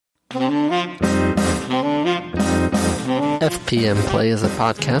FPM Play is a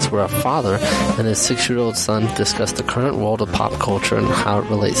podcast where a father and his 6-year-old son discuss the current world of pop culture and how it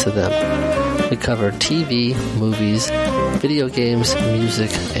relates to them. We cover TV, movies, video games,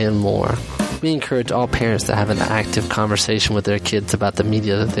 music, and more. We encourage all parents to have an active conversation with their kids about the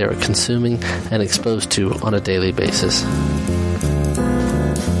media that they are consuming and exposed to on a daily basis.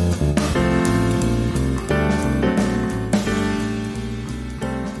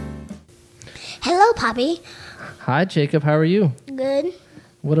 Hello, Poppy. Hi, Jacob. How are you? Good.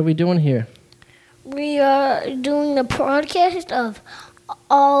 What are we doing here? We are doing the podcast of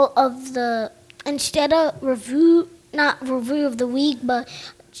all of the, instead of not review of the week, but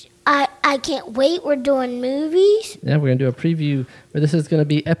I can't wait. We're doing movies. Yeah, we're going to do a preview. This is going to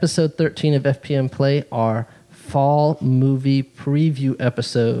be episode 13 of FPM Play, our fall movie preview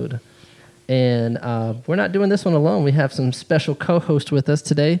episode. And we're not doing this one alone. We have some special co-hosts with us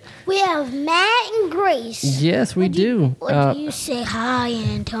today. We have Matt and Grace. Yes, we do. Would you say hi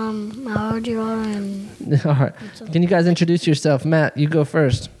and tell them how old you are? All right. Can you guys introduce yourself? Matt, you go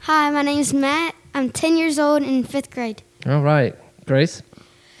first. Hi, my name is Matt. I'm 10 years old and in 5th grade. All right. Grace?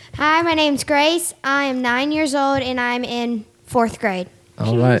 Hi, my name's Grace. I am 9 years old and I'm in 4th grade.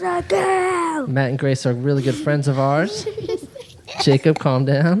 All right. She's a girl. Matt and Grace are really good friends of ours. Jacob, calm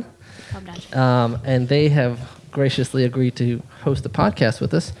down. And they have graciously agreed to host the podcast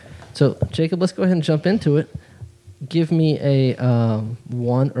with us. So, Jacob, let's go ahead and jump into it. Give me a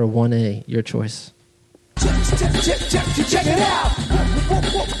 1 or 1A, your choice. Check it out.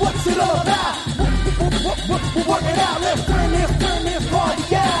 What's it all about? Work it out. Let's turn this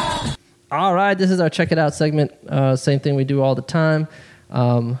party out. All right, this is our Check It Out segment. Same thing we do all the time.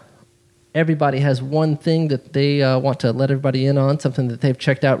 Everybody has one thing that they want to let everybody in on, something that they've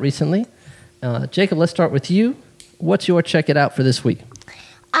checked out recently. Jacob, let's start with you. What's your Check It Out for this week?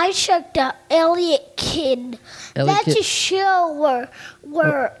 I checked out Elliot Kid. That's a show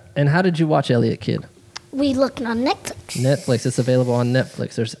where And how did you watch Elliot Kid? we looked on Netflix. Netflix. It's available on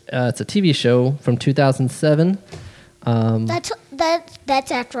Netflix. It's a TV show from 2007.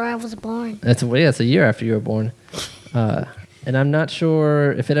 That's after I was born. It's a year after you were born. And I'm not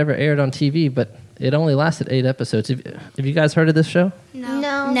sure if it ever aired on TV, but it only lasted 8 episodes. Have you guys heard of this show?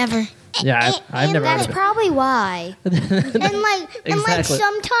 No. Never. Yeah, I've never heard That's of it. probably why. Sometimes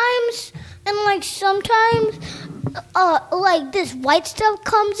this white stuff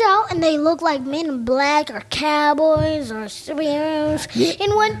comes out and they look like Men in Black or cowboys or superheroes.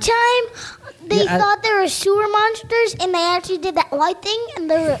 And one time they thought they were sewer monsters and they actually did that white thing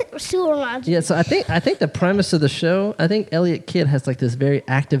and they were sewer monsters. Yeah, so I think the premise of the show, I think Elliot Kid has like this very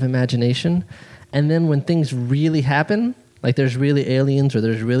active imagination, and then when things really happen, like there's really aliens or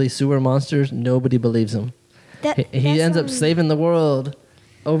there's really sewer monsters, nobody believes him. He ends up saving the world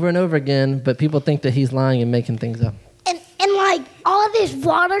over and over again, but people think that he's lying and making things up. And like all of this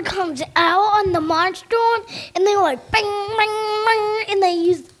water comes out on the monster and they're like bang bang bang and they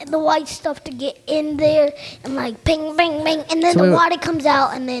use the white stuff to get in there and like bang bang bang and then water comes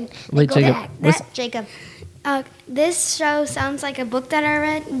out and then they go Jacob, back. Jacob. This show sounds like a book that I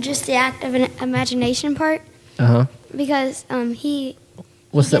read, just the act of an imagination part. Uh-huh. Because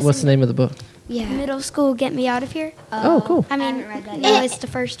What's the name of the book? Yeah. Middle School, Get Me Out of Here. Oh, cool. I haven't read that. No, it's the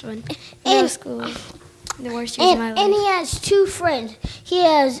first one. Middle School, the worst years of my life. And he has 2 friends. He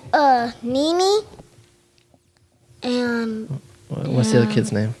has Nini and What's the other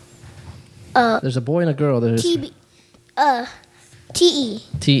kid's name? There's a boy and a girl. There's T.E.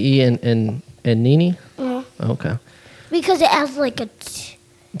 T.E. and Nini? Mm-hmm. Okay. Because it has like a...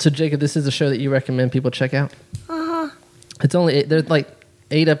 So, Jacob, this is a show that you recommend people check out? Uh-huh. It's only... There's like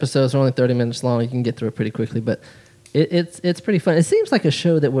 8 episodes. They're only 30 minutes long. You can get through it pretty quickly, but it's pretty fun. It seems like a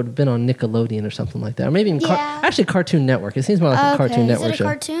show that would have been on Nickelodeon or something like that. Or maybe even actually Cartoon Network. It seems more like a Cartoon Network show. Is it a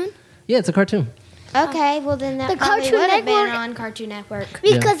cartoon? Yeah, it's a cartoon. Okay, well then that The probably Cartoon would have been Network- on Cartoon Network.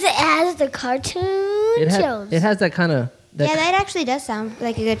 Because it has the cartoon shows. It has that kind of... Yeah, that actually does sound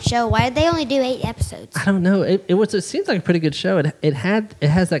like a good show. Why did they only do 8 episodes? I don't know. It seems like a pretty good show. It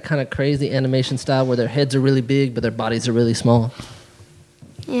has that kind of crazy animation style where their heads are really big but their bodies are really small.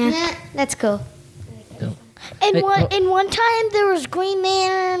 Yeah, that's cool. And one time there was Green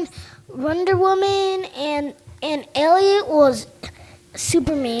Man, Wonder Woman, and Elliot was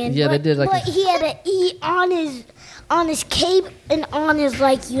Superman. Yeah, they did like. But he had an E on his cape and on his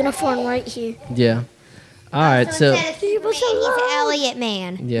like uniform right here. Yeah. All right, so instead of Superman, he's Elliot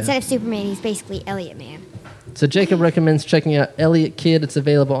Man. Yeah. Instead of Superman, he's basically Elliot Man. So Jacob recommends checking out Elliot Kid. It's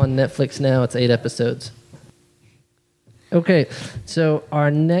available on Netflix now. It's 8 episodes. Okay, so our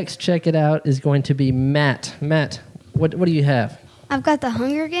next check it out is going to be Matt. Matt, what do you have? I've got the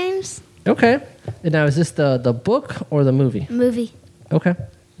Hunger Games Okay. And now, is this the book or the movie? movie. Okay.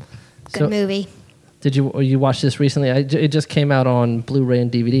 Good movie. Did you watch this recently? It just came out on Blu-ray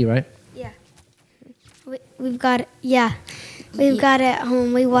and DVD, right? Yeah. We've got it. Yeah. We've got it at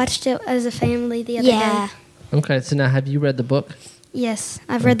home. We watched it as a family the other Yeah. day. Okay. So now, have you read the book? Yes,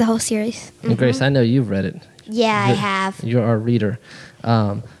 I've read the whole series. And Grace, I know you've read it. Yeah, I have. You're our reader.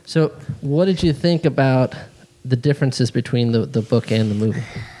 So what did you think about the differences between the book and the movie?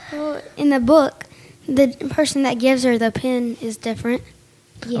 Well, in the book, the person that gives her the pin is different.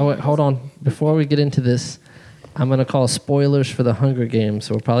 Oh, wait, hold on. Before we get into this, I'm going to call spoilers for the Hunger Games.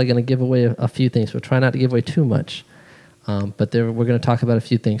 So we're probably going to give away a few things. We'll try not to give away too much. But we're going to talk about a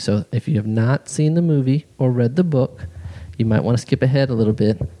few things. So if you have not seen the movie or read the book, you might want to skip ahead a little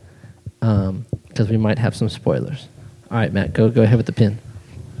bit because we might have some spoilers. All right, Matt, go ahead with the pin.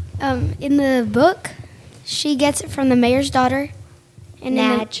 In the book, she gets it from the mayor's daughter. And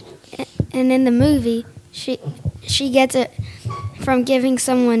Madge. In the movie, she gets it from giving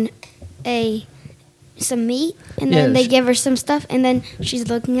someone some meat, and then they give her some stuff, and then she's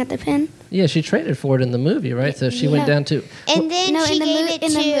looking at the pin. Yeah, she traded for it in the movie, right? So she went down to... And then No, she in the gave mo- it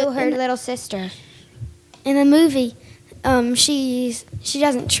in the to mo- her in the- little sister. In the movie, she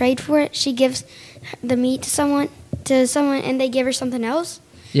doesn't trade for it. She gives the meat to someone, and they give her something else.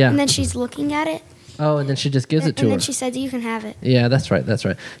 Yeah. And then she's looking at it. Oh, and then she just gives it to and her. then she says, "You can have it." Yeah, that's right.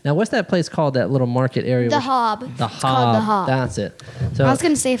 Now, what's that place called, that little market area? The where Hob. The It's called the Hob. That's it. So, I was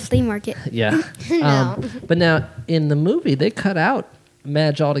going to say a flea market. yeah. But now, in the movie, they cut out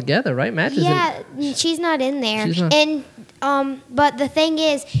Madge altogether, right? Madge is Yeah, she's not in there. She's not. And but the thing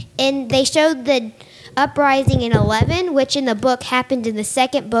is, and they showed the uprising in 11, which in the book happened in the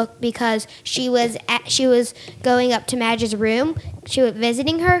second book because she was going up to Madge's room. She was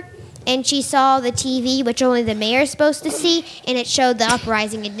visiting her, and she saw the TV, which only the mayor is supposed to see, and it showed the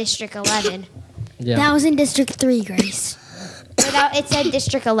uprising in District 11. Yeah. That was in District 3, Grace. It said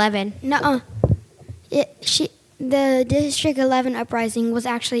District 11. Nuh-uh. The District 11 uprising was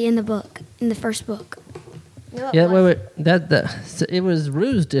actually in the book, in the first book. No, it Yeah, wasn't. wait. So it was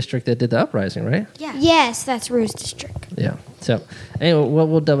Rue's district that did the uprising, right? Yeah. Yes, that's Rue's district. Yeah. So anyway,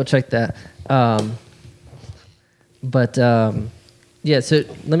 we'll double check that. Yeah. So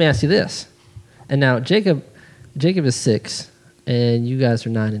let me ask you this. And now Jacob is 6, and you guys are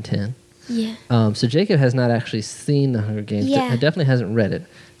 9 and 10. Yeah. So Jacob has not actually seen the Hunger Games. Yeah. Definitely hasn't read it.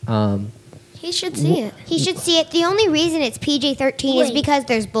 He should see it. He should see it. The only reason it's PG-13 is Wait. because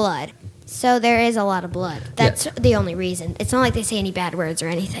there's blood. So there is a lot of blood. That's the only reason. It's not like they say any bad words or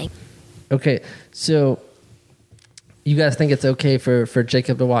anything. Okay. So you guys think it's okay for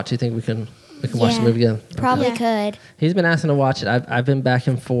Jacob to watch? You think we can watch the Yeah. movie again? Probably Yeah. could. He's been asking to watch it. I've been back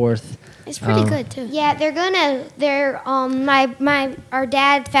and forth. It's pretty good, too. Yeah, our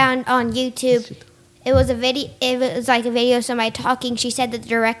dad found on YouTube. It was a video. It was like a video of somebody talking. She said that the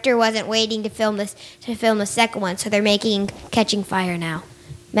director wasn't waiting to film the second one, so they're making Catching Fire now.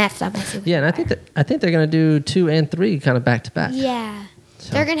 Matt's not messing with Yeah, and I fire. think they're gonna do 2 and 3 kind of back to back. Yeah.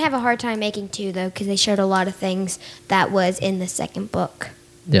 So- They're gonna have a hard time making 2 though, because they showed a lot of things that was in the second book.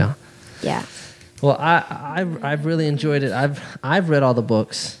 Yeah. Yeah. Well, I've really enjoyed it. I've read all the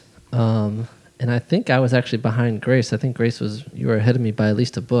books, and I think I was actually behind Grace. I think you were ahead of me by at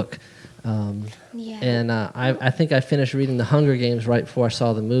least a book. Yeah. And I think I finished reading The Hunger Games right before I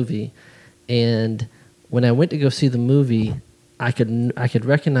saw the movie. And when I went to go see the movie, I could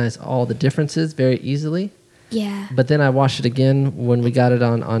recognize all the differences very easily. Yeah. But then I watched it again when we got it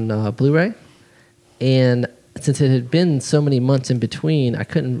on Blu-ray, and since it had been so many months in between, I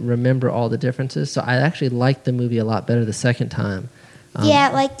couldn't remember all the differences. So I actually liked the movie a lot better the second time. Yeah,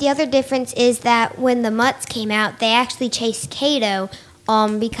 like the other difference is that when the Mutts came out, they actually chased Cato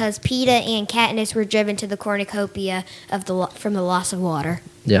because Peeta and Katniss were driven to the cornucopia from the loss of water.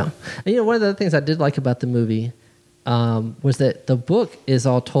 Yeah. And one of the other things I did like about the movie was that the book is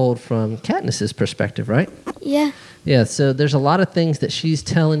all told from Katniss's perspective, right? Yeah. Yeah, so there's a lot of things that she's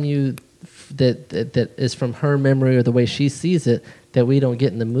telling you that is from her memory or the way she sees it that we don't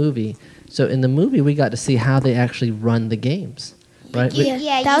get in the movie. So in the movie, we got to see how they actually run the games, right? Yeah.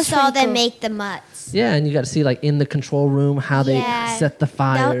 Yeah, That you was saw pretty them cool. make the Mutts. Yeah, and you got to see like in the control room how they Yeah. set the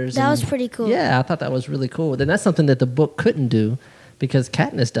fires. That and- was pretty cool. Yeah, I thought that was really cool. And that's something that the book couldn't do because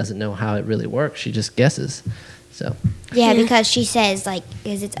Katniss doesn't know how it really works. She just guesses. So Yeah, because she says,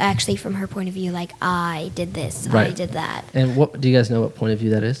 because it's actually from her point of view, like, I did this, I Right. did that. and what do you guys know what point of view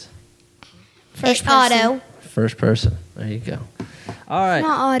that is? It's Otto. First person. There you go. All right.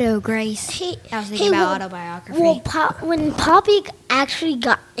 Not Otto, Grace. I was thinking about autobiography. Well, when Poppy actually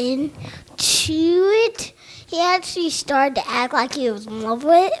got into it, he actually started to act like he was in love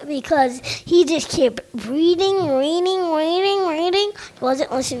with it because he just kept reading. He wasn't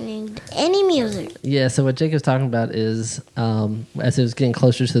listening to any music. Yeah, so what Jacob's talking about is as it was getting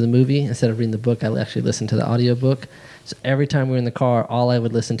closer to the movie, instead of reading the book, I actually listened to the audiobook. So every time we were in the car, all I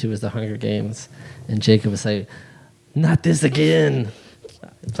would listen to was The Hunger Games. And Jacob would say, "Not this again.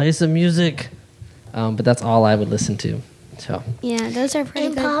 Play some music." But that's all I would listen to. So Yeah, those are pretty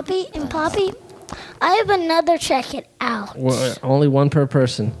And good. Poppy, I have another check it out. only one per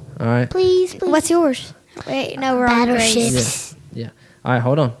person. All right. Please. What's yours? Wait, no, we're on Grace. Battleships. Yeah. All right.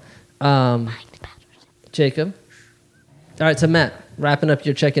 Hold on. Jacob. All right. So Matt, wrapping up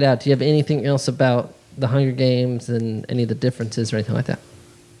your check it out. Do you have anything else about the Hunger Games and any of the differences or anything like that?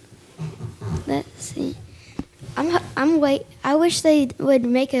 Let's see. I wish they would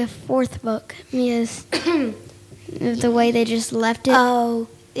make a fourth book because the way they just left it. Oh,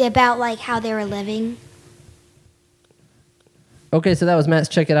 about like how they were living. Okay, so that was Matt's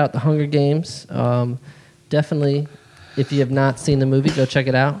check it out, The Hunger Games. Definitely, if you have not seen the movie, go check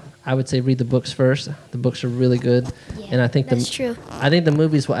it out. I would say read the books first. The books are really good, and I think that's true. I think the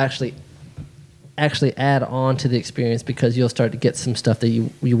movies will actually add on to the experience because you'll start to get some stuff that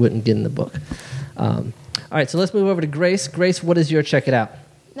you wouldn't get in the book. All right, so let's move over to Grace. Grace, what is your check it out?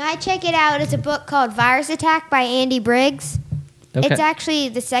 My check it out is a book called Virus Attack by Andy Briggs. Okay. It's actually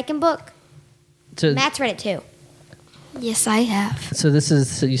the second book. So, Matt's read it too. Yes, I have. so this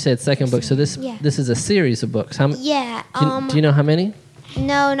is you said second book. So this is a series of books. Yeah. Do you know how many?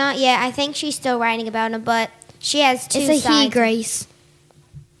 No, not yet. I think she's still writing about it, but she has two It's a he, sides. Grace.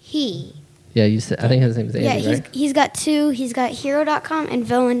 He. Yeah, you said. I think his name is Andy, Yeah, right? he's got two. He's got hero.com and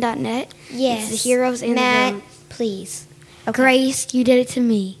villain.net. Yes. It's the heroes and Matt, the villains. please. Grace, you did it to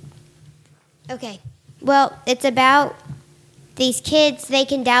me. Okay. Well, it's about these kids. They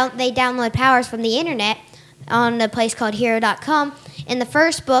download powers from the internet on a place called hero.com. In the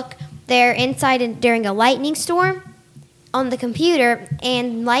first book, they're inside during a lightning storm on the computer,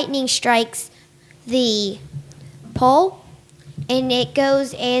 and lightning strikes the pole, and it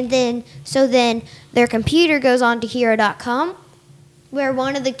goes, and then their computer goes on to hero.com, where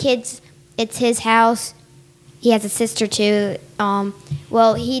one of the kids, it's his house. He has a sister too.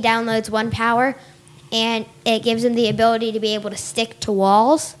 He downloads one power, and it gives him the ability to be able to stick to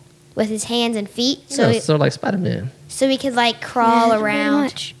walls with his hands and feet. So sort of like Spider-Man. So he could like crawl Yeah, pretty around.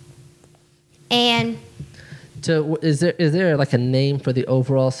 much. And So is there like a name for the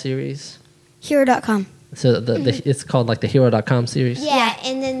overall series? Hero.com. So it's called like the Hero.com series? yeah,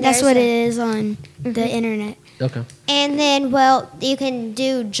 and then That's there's what it is on the internet. Okay. And then, you can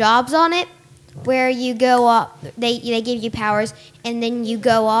do jobs on it where you go up. They give you powers, and then you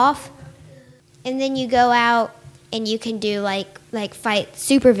go off, and then you go out, and you can do like fight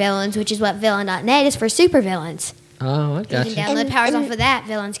supervillains, which is what villain.net is for supervillains. Oh, I got You you. can download powers off of that.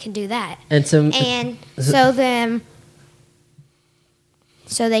 Villains can do that, And so, and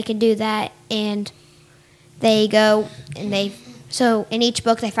so they can do that, and they go and so in each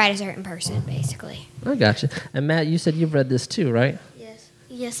book they fight a certain person, basically. I got you. And Matt, you said you've read this too, right?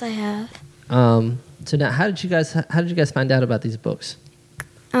 Yes, I have. So now, how did you guys find out about these books?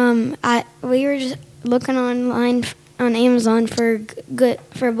 We were just looking online on Amazon for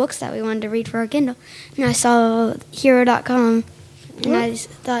books that we wanted to read for our Kindle, and I saw hero.com, and I just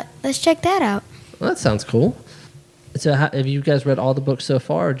thought, let's check that out. Well, that sounds cool. So have you guys read all the books so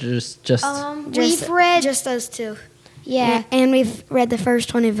far, or just? We've read just those two. yeah. And we've read the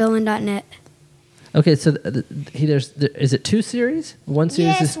first one in villain.net. Okay, so is it two series? One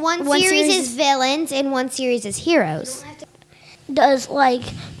series Yes, is one One series series is villains and one series is heroes. Does like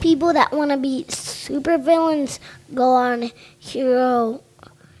people that want to be super villains go on hero?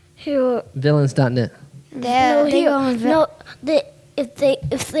 villains.net. They go on if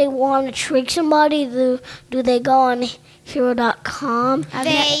they want to trick somebody, do they go on hero.com? I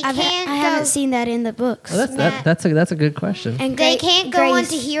can't haven't go- seen that in the books. Oh, that's a good question. And They can't go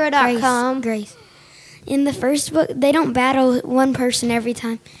onto hero.com. Grace. In the first book, they don't battle one person every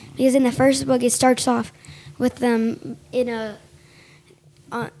time, because in the first book it starts off with them in a.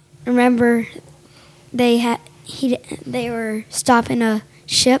 Remember, they were stopping a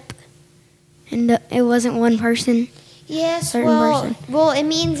ship, and it wasn't one person. Yes, Certain person. well, it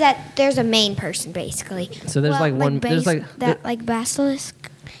means that there's a main person basically. So there's like one. There's like like basilisk.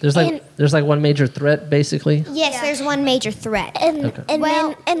 there's like one major threat basically. Yes, there's one major threat. And Okay.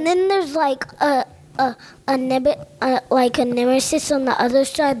 and then there's like a nemesis on the other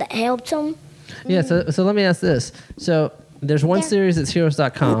side that helps them. Yeah. So let me ask this. So there's one series that's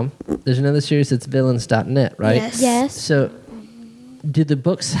heroes.com. There's another series that's villains.net, right? Yes. So do the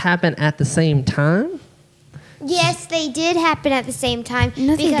books happen at the same time? Yes, they did happen at the same time.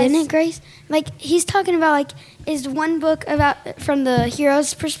 No, they because- didn't, Grace. Like, he's talking about, like, is one book about from the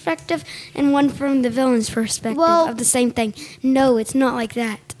hero's perspective and one from the villain's perspective Well- of the same thing. No, it's not like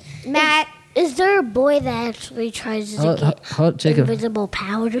that. Matt, Is there a boy that actually tries to get Jacob, invisible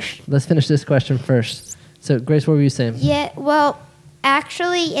powers? let's finish this question first. So, Grace, what were you saying? yeah, well,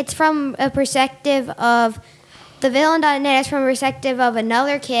 actually, it's from a perspective of the villain.net is from a perspective of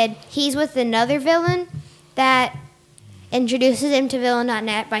another kid. He's with another villain that introduces him to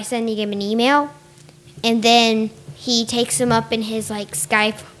villain.net by sending him an email, and then he takes him up in his like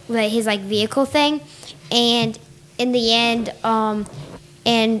Skype, like his like vehicle thing, and in the end,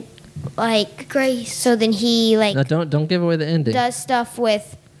 and like Grace. so then he like No, don't give away the ending. does stuff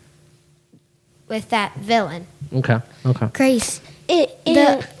with that villain. Okay. Grace,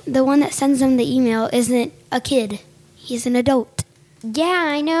 the one that sends him the email isn't a kid. He's an adult. Yeah,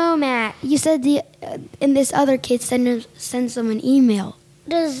 I know, Matt. You said and this other kid sends him an email.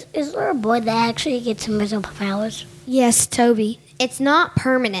 Is there a boy that actually gets invisible powers? Yes, Toby. It's not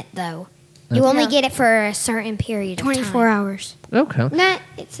permanent though. You only get it for a certain period of 24 time. hours. Okay. Nah,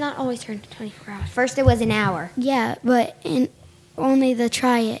 it's not always turned to 24 hours. First it was an hour. Yeah, but only the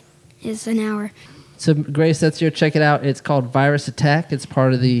try it is an hour. So, Grace, that's your check it out. It's called Virus Attack. It's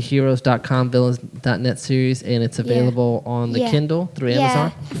part of the Heroes.com, Villains.net series, and it's available on the Yeah. Kindle through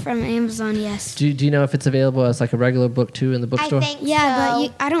Amazon. From Amazon, yes. Do you know if it's available as like a regular book too in the bookstore? I think Yeah, so.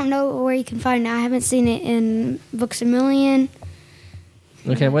 but I don't know where you can find it. I haven't seen it in Books A Million.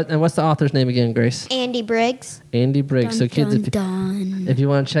 Okay, what's the author's name again, Grace? Andy Briggs. Andy Briggs. So, kids, dun. if you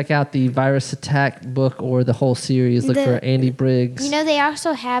want to check out the Virus Attack book or the whole series, look for Andy Briggs. You know they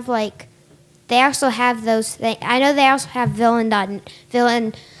also have those things. I know they also have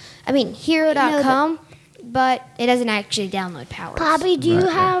hero.com, but it doesn't actually download powers. Poppy, do you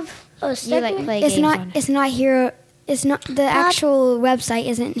Right. have a You segment? like play It's games not. on. It's not hero. It's not the actual website.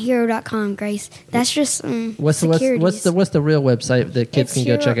 Isn't hero.com, Grace. That's just What's the real website that kids can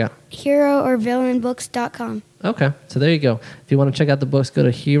go check out? Hero or villainbooks.com. Okay, so there you go. If you want to check out the books, go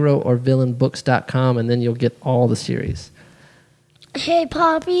to heroorvillainbooks.com, and then you'll get all the series. Hey,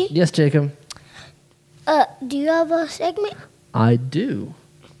 Poppy, Yes, Jacob. do you have a segment? I do.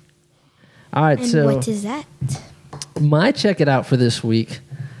 All right, And so what is that? my check it out for this week.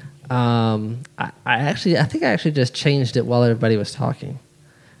 I think I actually just changed it while everybody was talking.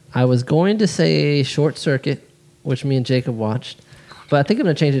 I was going to say Short Circuit, which me and Jacob watched, but I think I'm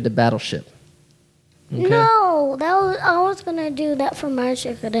going to change it to Battleship. Okay? No, I was gonna do that for my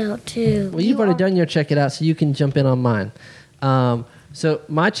check it out too. Well, you've already done your check it out, so you can jump in on mine. So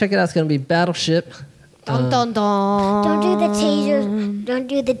my check it out is going to be Battleship. Dun, dun, dun. Don't do the tasers. Don't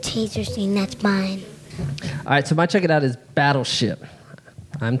do the taser scene. That's mine. All right, so my check it out is Battleship.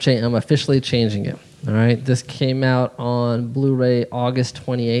 I'm officially changing it. All right, this came out on Blu-ray August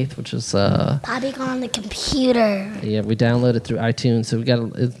 28th, which is Poppy got on the computer. yeah, we downloaded it through iTunes. So we got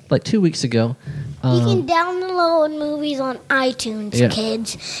it's like 2 weeks ago. You can download movies on iTunes, Yeah.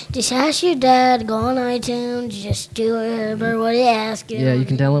 kids. Just ask your dad. Go on iTunes. Just do whatever what he asks you. Yeah, you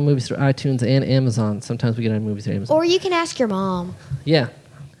can download movies through iTunes and Amazon. Sometimes we get our movies through Amazon. Or you can ask your mom. Yeah.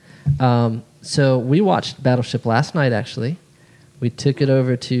 So we watched Battleship last night, actually. We took it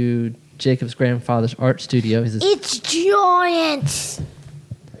over to Jacob's grandfather's art studio. It's giant.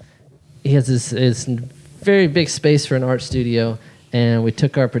 He has this very big space for an art studio, and we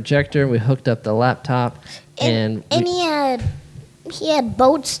took our projector, we hooked up the laptop, and he had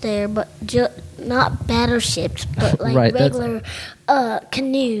boats there, but not battleships, but like Right, that's- regular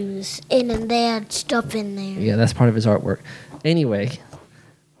canoes, and then they had stuff in there. yeah, that's part of his artwork. Anyway,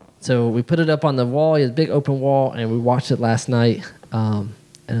 so we put it up on the wall. He has a big open wall, and we watched it last night, and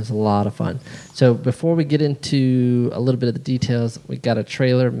it was a lot of fun. So before we get into a little bit of the details, we got a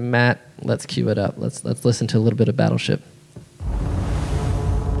trailer. Matt, let's cue it up. Let's listen to a little bit of Battleship.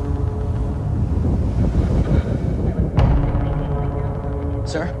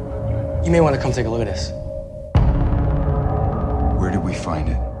 Sir, you may want to come take a look at this. Where did we find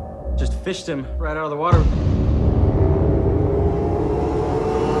it? Just fished him right out of the water.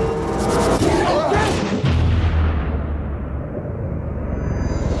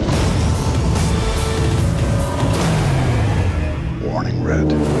 Warning red.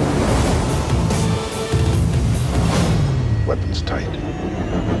 Weapons tight.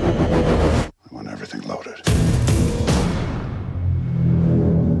 I want everything loaded.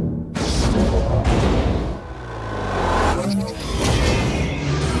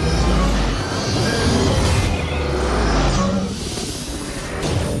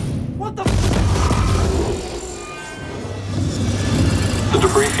 The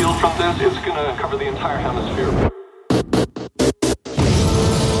debris field from this is going to cover the entire hemisphere.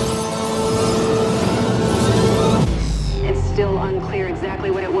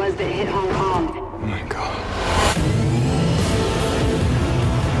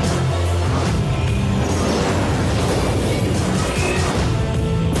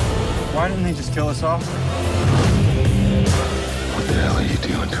 Why didn't they just kill us off? What the hell are you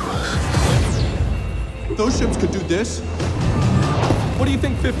doing to us? Those ships could do this. What do you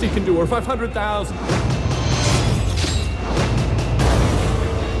think 50 can do, or 500,000?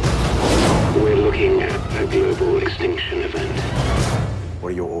 We're looking at a global extinction event. What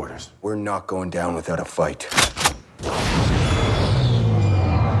are your orders? We're not going down without a fight.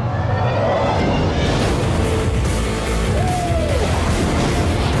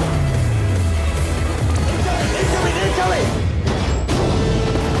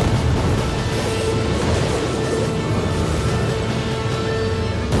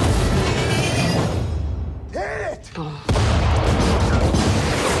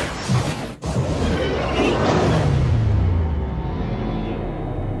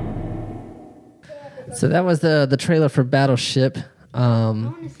 So that was the trailer for Battleship. I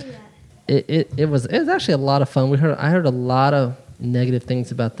want to see that. It was actually a lot of fun. I heard a lot of negative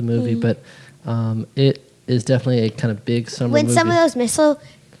things about the movie, but it is definitely a kind of big summer When movie. some of those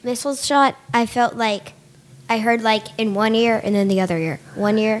missiles shot, I felt like I heard like in one ear and then the other ear.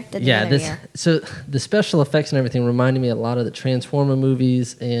 One ear, then the other ear. So the special effects and everything reminded me a lot of the Transformer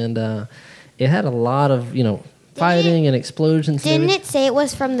movies, and it had a lot of fighting and explosions. Didn't it say it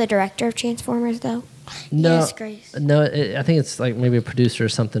was from the director of Transformers though? No, Yes, Grace. No, I think it's like maybe a producer or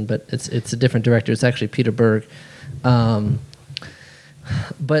something, but it's a different director. It's actually Peter Berg. But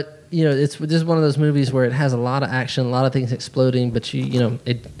this is one of those movies where it has a lot of action, a lot of things exploding, but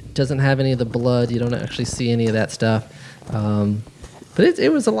it doesn't have any of the blood. You don't actually see any of that stuff. But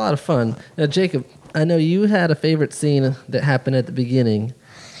it was a lot of fun. Now, Jacob, I know you had a favorite scene that happened at the beginning.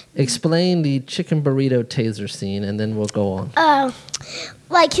 Explain the chicken burrito taser scene, and then we'll go on.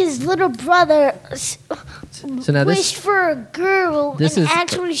 Like his little brother So now wished for a girl, and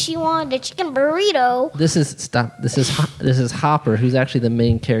actually she wanted a chicken burrito. This is Hopper, who's actually the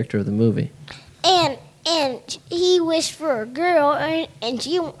main character of the movie. And he wished for a girl, and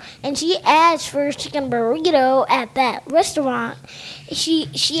she asked for a chicken burrito at that restaurant.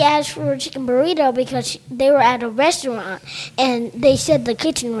 She asked for a chicken burrito because they were at a restaurant, and they said the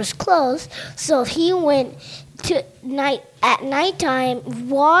kitchen was closed. So he went at nighttime,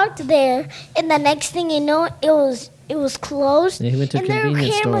 walked there, and the next thing you know, it was closed. Yeah, he went to a and there were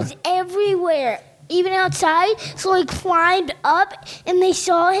convenience cameras store. everywhere, even outside. So he climbed up, and they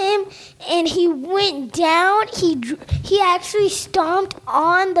saw him, and he went down. He actually stomped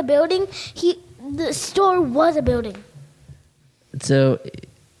on the building. The store was a building. So,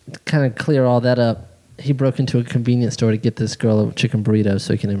 to kind of clear all that up, he broke into a convenience store to get this girl a chicken burrito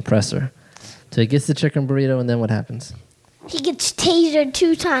so he can impress her. So he gets the chicken burrito, and then what happens? He gets tasered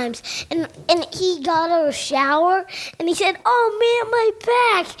 2 times, and he got out of a shower, and he said, "Oh man, my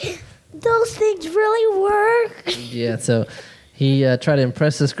back! Those things really work." Yeah, so he tried to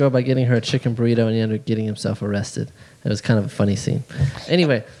impress this girl by getting her a chicken burrito, and he ended up getting himself arrested. It was kind of a funny scene.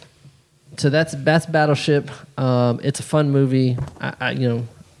 Anyway, so that's Battleship. It's a fun movie. I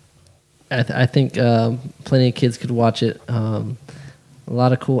think plenty of kids could watch it. A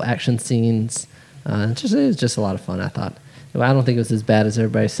lot of cool action scenes. It was just a lot of fun, I thought. I don't think it was as bad as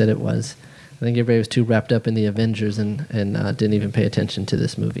everybody said it was. I think everybody was too wrapped up in the Avengers and didn't even pay attention to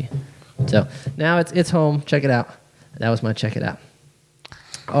this movie. So now it's home. Check it out. That was my check it out.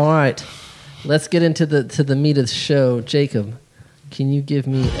 All right, let's get into the meat of the show. Jacob, can you give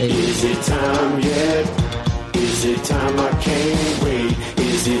me a... Is it time yet? Is it time? I can't wait.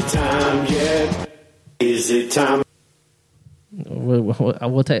 Is it time yet? Is it time?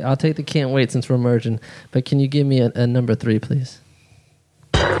 I'll take the can't wait since we're merging. But can you give me a number 3, please?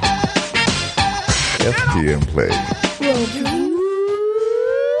 FPM play.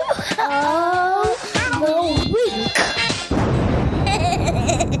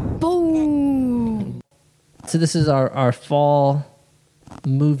 Boom. So this is our fall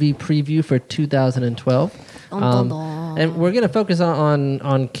movie preview for 2012. And we're going to focus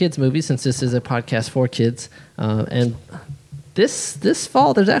on kids' movies since this is a podcast for kids. And this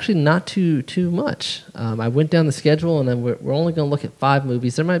fall, there's actually not too much. I went down the schedule, and then we're only going to look at 5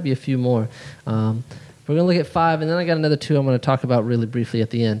 movies. There might be a few more. We're going to look at 5, and then I got another 2 I'm going to talk about really briefly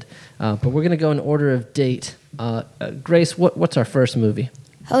at the end. But we're going to go in order of date. Grace, what's our first movie?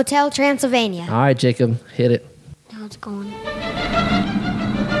 Hotel Transylvania. All right, Jacob, hit it. Now it's going.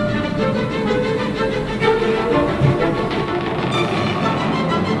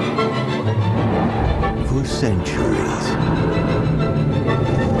 For centuries,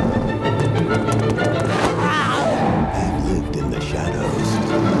 they've lived in the shadows.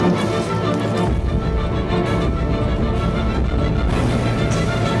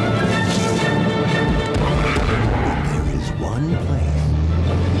 But there is one place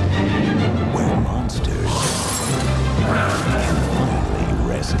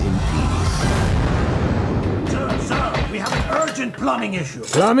plumbing issue.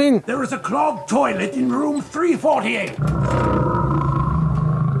 Plumbing? There is a clogged toilet in room 348.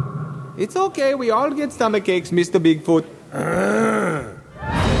 It's okay. We all get stomach aches, Mr. Bigfoot.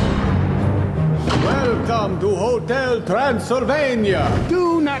 Welcome to Hotel Transylvania.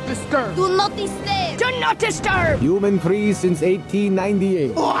 Do not disturb. Do not disturb. Do not disturb. Human free since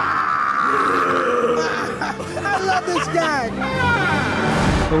 1898. I love this guy.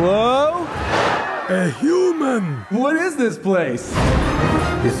 Hello? A human. What is this place?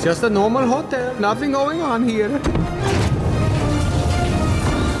 It's just a normal hotel. Nothing going on here. What's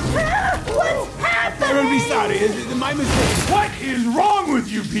happening? I will be sorry. It's my mistake. What is wrong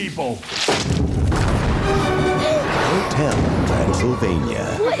with you people? Hotel Transylvania.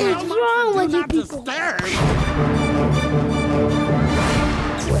 What is wrong with you people?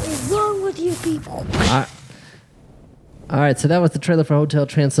 What is wrong with you people? All right, so that was the trailer for Hotel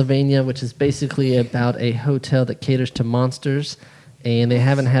Transylvania, which is basically about a hotel that caters to monsters, and they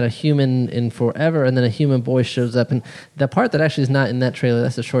haven't had a human in forever, and then a human boy shows up. And the part that actually is not in that trailer,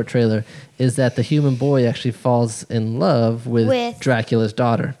 that's a short trailer, is that the human boy actually falls in love with Dracula's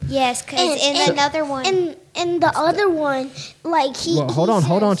daughter. Yes, because in another one. And the other one, like he... Well, hold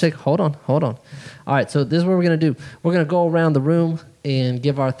on, Jake. Hold on. All right, so this is what we're going to do. We're going to go around the room and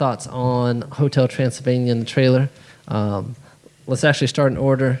give our thoughts on Hotel Transylvania in the trailer. Let's actually start in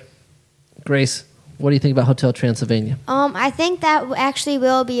order. Grace, what do you think about Hotel Transylvania? I think that actually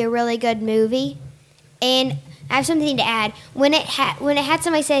will be a really good movie, and I have something to add. When it had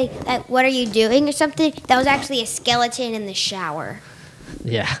somebody say, "What are you doing?" or something, that was actually a skeleton in the shower.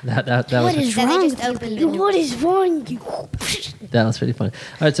 Yeah, that was What is wrong with you? What is wrong with you? That was pretty funny.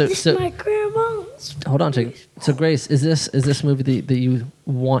 All right, This is my grandma's. Hold on, Jake. So Grace, is this movie that you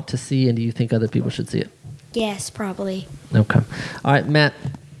want to see, and do you think other people should see it? Yes, probably. Okay. All right, Matt,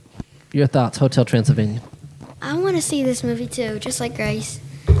 your thoughts, Hotel Transylvania. I want to see this movie too, just like Grace.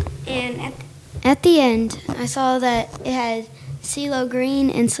 And at the end, I saw that it had CeeLo Green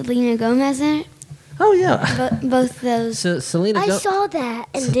and Selena Gomez in it. Oh, yeah. Both those. So Selena I saw that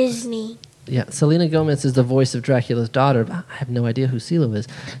in Disney. Yeah, Selena Gomez is the voice of Dracula's daughter, but I have no idea who CeeLo is.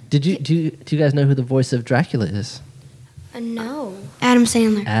 Do you guys know who the voice of Dracula is? No. Adam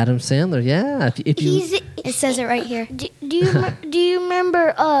Sandler. Adam Sandler, yeah. If you, it says it right here. Do you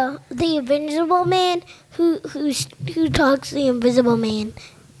remember the Invisible Man who talks the Invisible Man?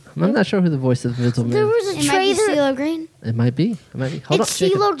 I'm not sure who the voice of the Invisible Man. There was a trailer. Might be CeeLo Green. It might be. Hold It's on,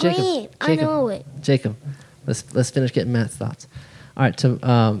 CeeLo Jacob. Green. I know it. Jacob, let's finish getting Matt's thoughts. All right, so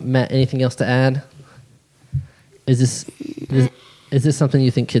Matt, anything else to add? Is this something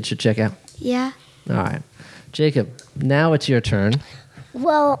you think kids should check out? Yeah. All right, Jacob. Now it's your turn.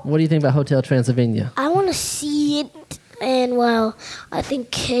 Well, what do you think about Hotel Transylvania? I want to see it, and I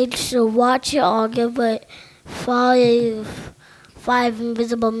think kids should watch it. I'll give it 5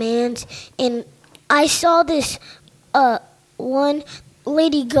 Invisible Mans, and I saw this one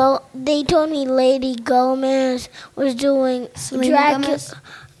Lady They told me Lady Gomez was doing Selena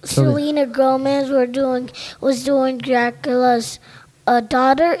Gomez was doing Dracula's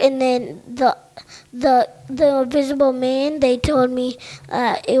daughter, and then the Invisible Man, they told me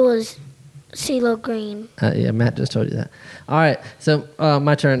it was CeeLo Green. Yeah, Matt just told you that. All right, so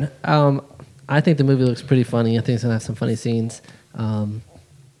my turn. I think the movie looks pretty funny. I think it's going to have some funny scenes.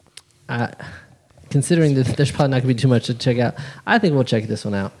 Considering that there's probably not going to be too much to check out, I think we'll check this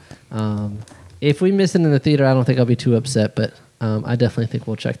one out. If we miss it in the theater, I don't think I'll be too upset, but I definitely think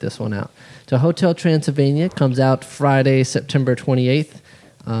we'll check this one out. So Hotel Transylvania comes out Friday, September 28th.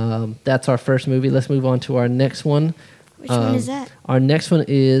 That's our first movie. Let's move on to our next one. Which one is that? Our next one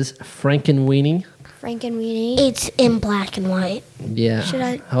is Frankenweenie. Frankenweenie. It's in black and white. Yeah. Should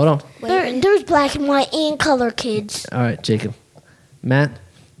I? Hold on. There's black and white and color, kids. All right, Jacob. Matt,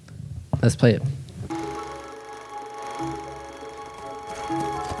 let's play it.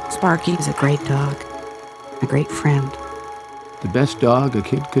 Sparky is a great dog, a great friend. The best dog a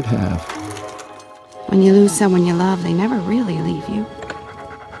kid could have. When you lose someone you love, they never really leave you.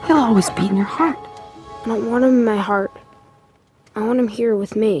 He'll always be in your heart. I don't want him in my heart. I want him here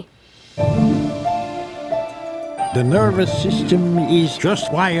with me. The nervous system is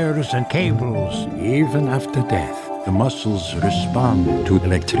just wires and cables. Even after death, the muscles respond to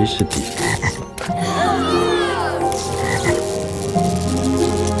electricity.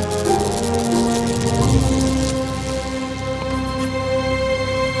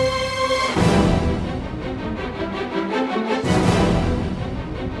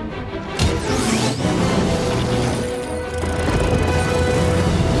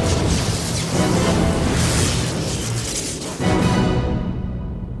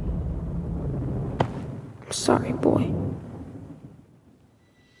 Sorry, boy.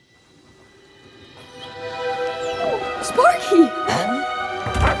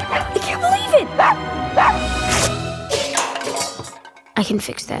 I can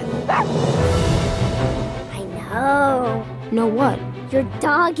fix that. I know. Know what? Your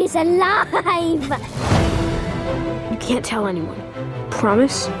dog is alive. You can't tell anyone.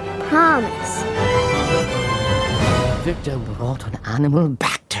 Promise? Promise. Victor brought an animal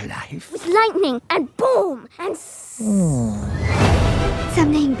back to life. With lightning and boom and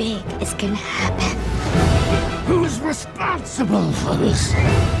Something big is gonna happen. Who's responsible for this?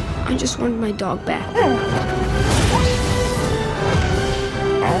 I just wanted my dog back.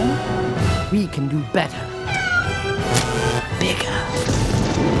 We can do better. Bigger.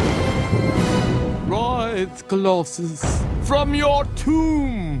 Rise, Colossus, from your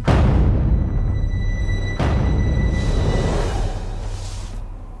tomb!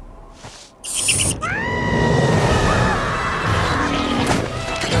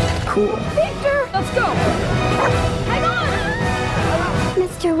 Cool. Victor, let's go. Hang on.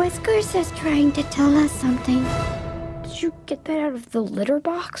 Mr. Whiskers is trying to tell us something. Did you get that out of the litter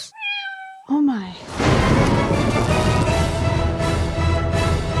box? Oh my.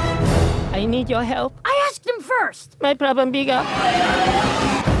 I need your help. I asked him first. My problem bigger.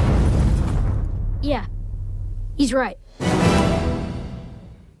 Yeah. He's right.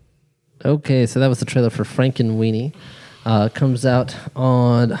 Okay, so that was the trailer for Frankenweenie. Comes out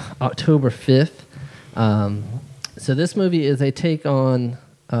on October 5th. So this movie is a take on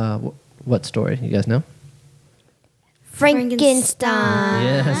what story? You guys know? Frankenstein.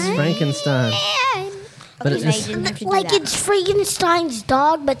 Yes, Frankenstein. But it's Like it's Frankenstein's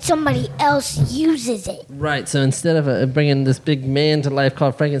dog, but somebody else uses it. right. So instead of bringing this big man to life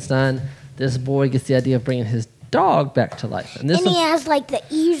called Frankenstein, this boy gets the idea of bringing his dog back to life. And this And he one, has like the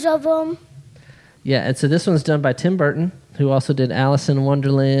ears of him. yeah, and so this one's done by Tim Burton, who also did Alice in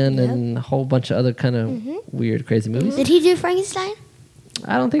Wonderland and a whole bunch of other kind of weird, crazy movies. Did he do Frankenstein?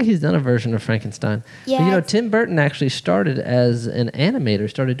 I don't think he's done a version of Frankenstein. Yeah, But, it's- Tim Burton actually started as an animator,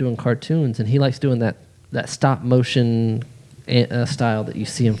 started doing cartoons, and he likes doing that stop motion style that you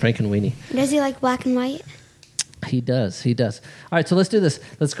see in Frankenweenie. Does he like black and white? He does. All right, so let's do this.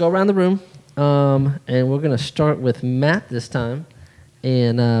 Let's go around the room, and we're going to start with Matt this time.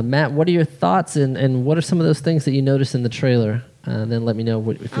 And Matt, what are your thoughts, and what are some of those things that you noticed in the trailer? Then let me know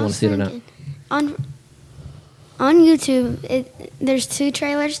if you want to see it or not. On YouTube, there's 2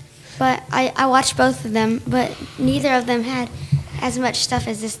 trailers, but I watched both of them, but neither of them had as much stuff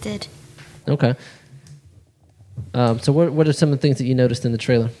as this did. Okay. So what are some of the things that you noticed in the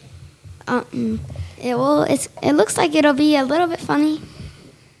trailer? It looks like it'll be a little bit funny,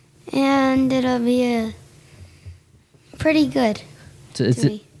 and it'll be pretty good. So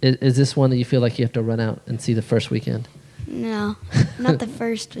is this one that you feel like you have to run out and see the first weekend? No, not the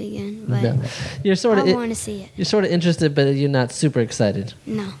first weekend, but No. You're sort of I want to see it. You're sort of interested, but you're not super excited.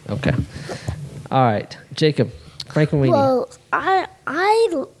 No. Okay. All right, Jacob, Frankenweenie. Well, I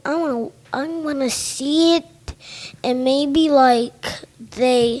want to see it, and maybe like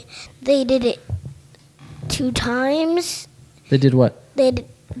they did it 2 times. They did what?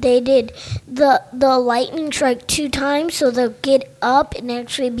 They did the lightning strike 2 times, so they'll get up and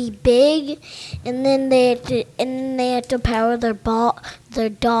actually be big, and then they have to power their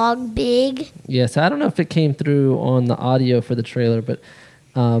dog big. Yes, I don't know if it came through on the audio for the trailer, but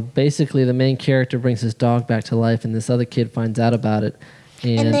basically the main character brings his dog back to life, and this other kid finds out about it.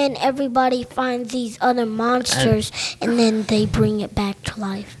 And then everybody finds these other monsters, and then they bring it back to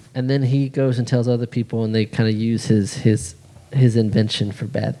life. And then he goes and tells other people, and they kind of use his invention for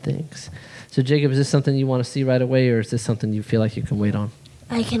bad things. So, Jacob, is this something you want to see right away, or is this something you feel like you can wait on?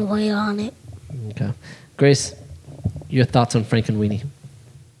 I can wait on it. Okay. Grace, your thoughts on Frankenweenie?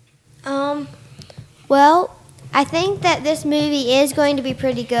 Well, I think that this movie is going to be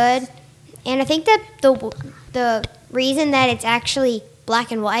pretty good, and I think that the reason that it's actually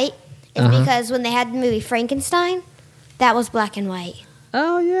black and white is because when they had the movie Frankenstein, that was black and white.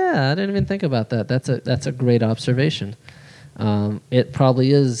 Oh yeah, I didn't even think about that. That's a great observation. It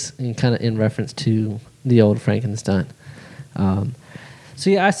probably is kind of in reference to the old Frankenstein. So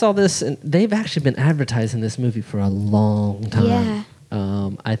yeah, I saw this, and they've actually been advertising this movie for a long time. Yeah.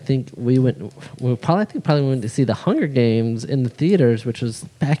 I think we probably went to see the Hunger Games in the theaters, which was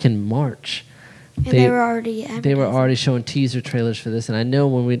back in March. And they were already advertising. They were already showing teaser trailers for this, and I know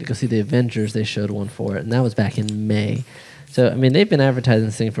when we went to go see the Avengers, they showed one for it, and that was back in May. So I mean, they've been advertising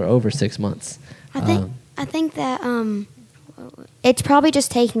this thing for over 6 months. I think that It's probably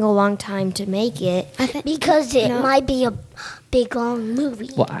just taking a long time to make it. Because it might be a big, long movie.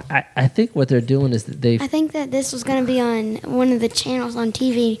 Well, I think what they're doing is that I think that this was going to be on one of the channels on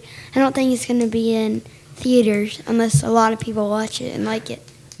TV. I don't think it's going to be in theaters unless a lot of people watch it and like it.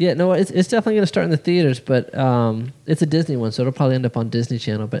 Yeah, no, it's definitely going to start in the theaters, but it's a Disney one, so it'll probably end up on Disney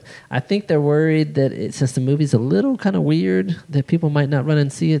Channel. But I think they're worried that since the movie's a little kind of weird, that people might not run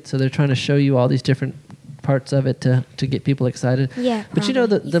and see it, so they're trying to show you all these different parts of it to get people excited. Yeah, but you know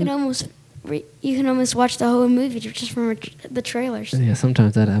you can almost watch the whole movie just from the trailers. Yeah,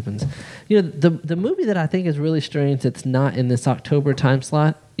 sometimes that happens. You know, the movie that I think is really strange that's not in this October time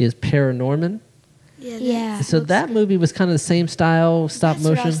slot is Paranorman. Yeah. So that movie was kind of the same style, stop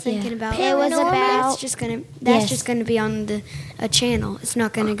motion. What I was thinking about. It was about. That's just gonna be on a channel. It's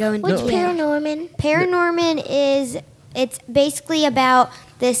not gonna go into. What's Paranorman? Paranorman it's basically about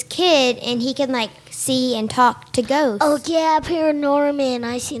this kid, and he can like see and talk to ghosts. Oh yeah, Paranorman.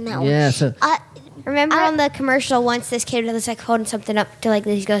 I seen that one. Yeah. So remember on the commercial once this kid was like holding something up to like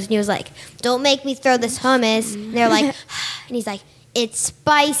these ghosts, and he was like, "Don't make me throw this hummus." And they're like, and he's like, "It's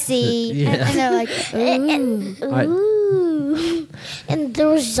spicy." Yeah. And they're like, ooh. And there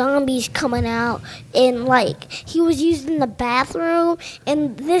was zombies coming out, and like he was using the bathroom,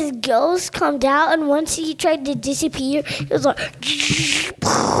 and this ghost comes out, and once he tried to disappear, it was like,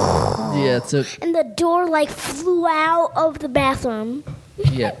 yeah. So and the door like flew out of the bathroom.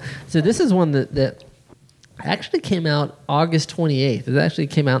 Yeah. So this is one that actually came out August 28th. It actually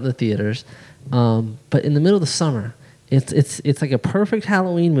came out in the theaters, but in the middle of the summer. It's like a perfect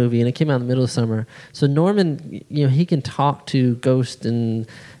Halloween movie, and it came out in the middle of summer. So Norman, he can talk to ghosts and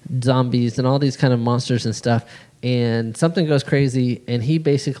zombies and all these kind of monsters and stuff. And something goes crazy, and he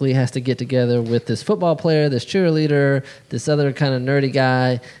basically has to get together with this football player, this cheerleader, this other kind of nerdy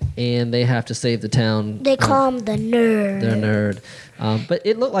guy, and they have to save the town. They call him the nerd. The nerd. But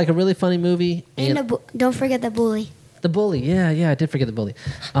it looked like a really funny movie. And don't forget the bully. The bully, yeah, I did forget the bully.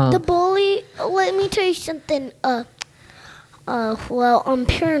 The bully. Let me tell you something. Well, on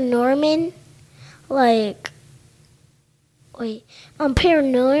Paranorman,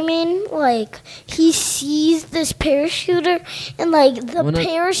 he sees this parachuter, and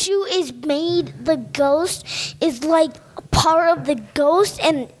parachute is made. The ghost is like a part of the ghost,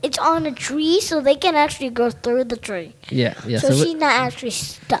 and it's on a tree, so they can actually go through the tree. Yeah. So she's not actually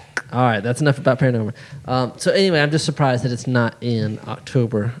stuck. All right, that's enough about Paranorman. So anyway, I'm just surprised that it's not in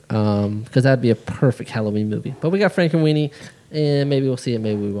October, because that'd be a perfect Halloween movie. But we got Frankenweenie, and maybe we'll see it,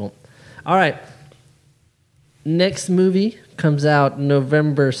 maybe we won't. All right. Next movie comes out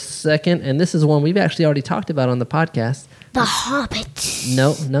November 2nd, and this is one we've actually already talked about on the podcast. The Hobbit.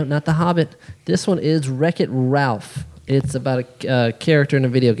 No, not The Hobbit. This one is Wreck-It Ralph. It's about a character in a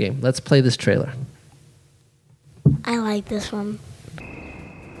video game. Let's play this trailer. I like this one.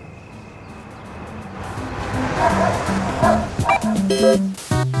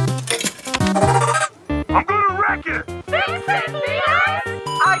 I'm gonna wreck it! Fix it, Leon!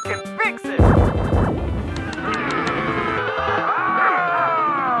 I can fix it!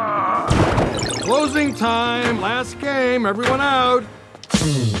 Closing time, last game, everyone out.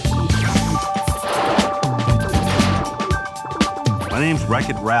 My name's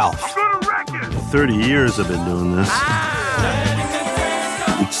Wreck-It Ralph. I'm gonna wreck it! 30 years I've been doing this.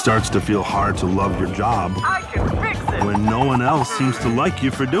 It starts to feel hard to love your job I can fix it! when no one else seems to like you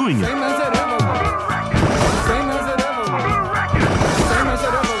for doing it. Same as it ever was. Same as it ever was. Same as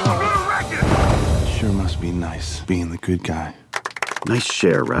it ever was. It sure must be nice being the good guy. Nice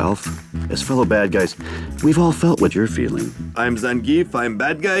share, Ralph. As fellow bad guys, we've all felt what you're feeling. I'm Zangief, I'm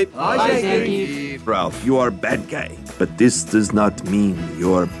bad guy. Hi, Zangief. Ralph, you are bad guy. But this does not mean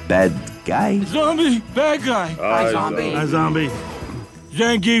you're bad guy. Zombie, bad guy. Hi, Zombie. Hi, Zombie.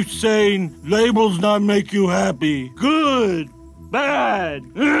 Zangief's saying labels not make you happy. Good, bad.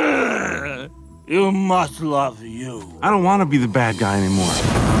 You must love you. I don't want to be the bad guy anymore.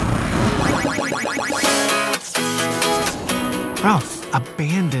 Ralph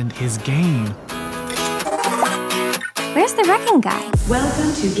abandoned his game. Where's the wrecking guy?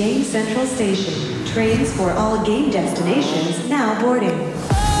 Welcome to Game Central Station. Trains for all game destinations now boarding.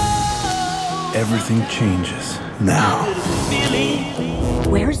 Everything changes now.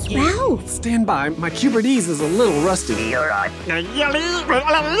 Where's Ralph? Stand by, my Cubertese is a little rusty.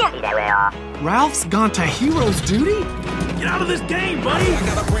 Ralph's gone to hero's duty? Get out of this game, buddy!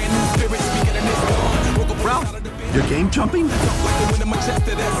 Ralph, you're game jumping?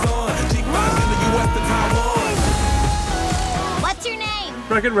 What's your name?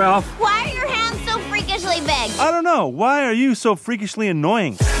 Wreck-It Ralph. Why are your hands so freakishly big? I don't know. Why are you so freakishly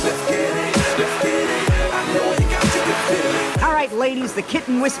annoying? All right, ladies, the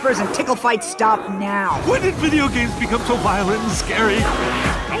kitten whispers and tickle fights stop now. When did video games become so violent and scary?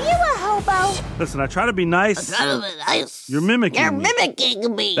 Are you a hobo? Listen, I try to be nice. You're mimicking You're me.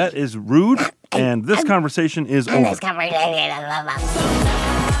 mimicking me. That is rude, and this conversation is over. This conversation is over.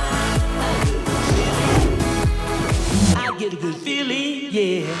 get a good feeling,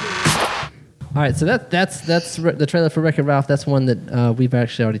 yeah. All right, so that's the trailer for Wreck-It Ralph. That's one that we've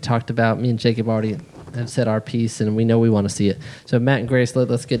actually already talked about. Me and Jacob already have said our piece, and we know we want to see it. So Matt and Grace,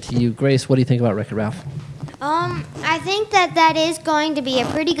 let's get to you. Grace, what do you think about Wreck-It Ralph? I think that is going to be a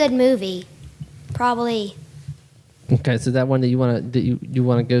pretty good movie. Probably. Okay, so that one that you want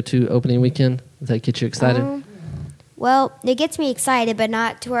to go to opening weekend? Does that get you excited? Well, it gets me excited, but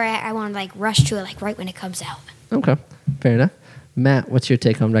not to where I want to like rush to it like right when it comes out. Okay, fair enough. Matt, what's your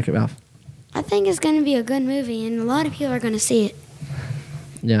take on Wreck-It Ralph? I think it's going to be a good movie, and a lot of people are going to see it.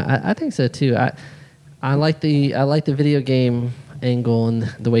 Yeah, I think so too. I like the video game angle and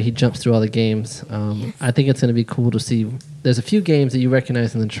the way he jumps through all the games. I think it's going to be cool to see. There's a few games that you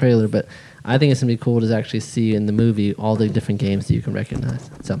recognize in the trailer, but I think it's going to be cool to actually see in the movie all the different games that you can recognize.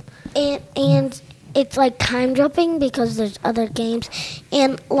 So and it's like time jumping because there's other games,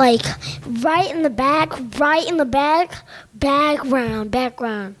 and like right in the background.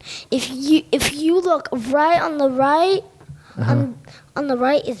 If you look right on the right, on the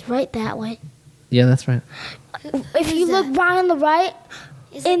right is right that way. Yeah, that's right. If you look right on the right,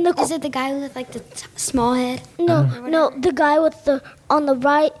 is it the guy with like the small head? No, the guy with the on the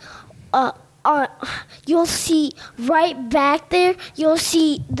right. You'll see right back there. You'll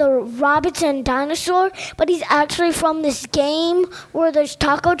see the Robinson dinosaur, but he's actually from this game where there's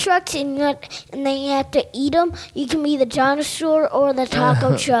taco trucks, and then you have to eat them. You can be the dinosaur or the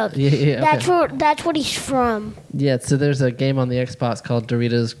taco truck. That's what he's from. Yeah, so there's a game on the Xbox called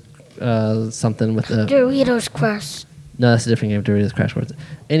Doritos something with the Doritos Crash. No, that's a different game. Doritos Crash Words.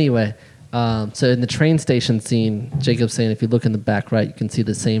 Anyway. So in the train station scene, Jacob's saying if you look in the back right, you can see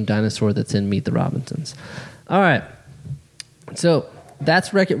the same dinosaur that's in Meet the Robinsons. All right. So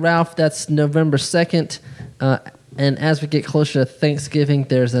that's Wreck-It Ralph. That's November 2nd. And as we get closer to Thanksgiving,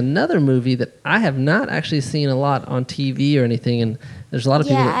 there's another movie that I have not actually seen a lot on TV or anything. And there's a lot of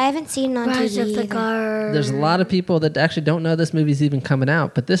people. Yeah, I haven't seen it on Rise TV of the Guardians. There's a lot of people that actually don't know this movie's even coming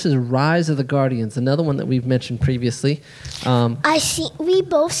out. But this is Rise of the Guardians, another one that we've mentioned previously. We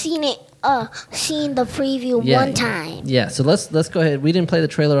both seen it. Seen the preview one time. Yeah, so let's go ahead. We didn't play the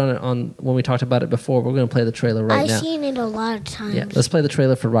trailer on when we talked about it before. We're going to play the trailer right now. I've seen it a lot of times. Yeah, let's play the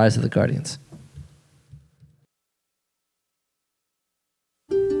trailer for Rise of the Guardians.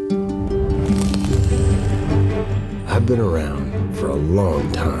 I've been around for a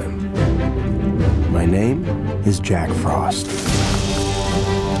long time. My name is Jack Frost.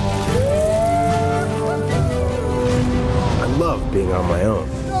 I love being on my own.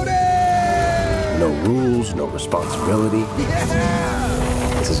 No rules, no responsibility.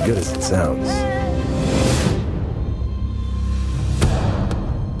 It's as good as it sounds.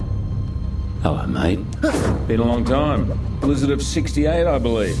 Hello, mate. Been a long time. Blizzard of 68, I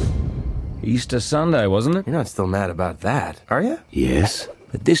believe. Easter Sunday, wasn't it? You're not still mad about that, are you? Yes,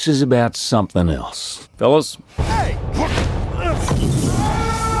 but this is about something else. Fellas? Hey!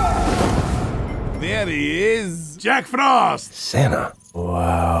 There he is. Jack Frost! Santa.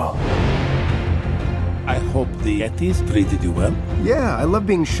 Wow. I hope the Yetis treated you well. Yeah, I love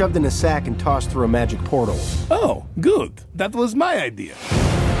being shoved in a sack and tossed through a magic portal. Oh, good. That was my idea.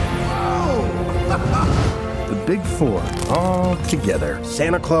 The Big Four, all together.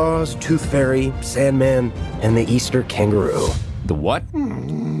 Santa Claus, Tooth Fairy, Sandman, and the Easter Kangaroo. The what?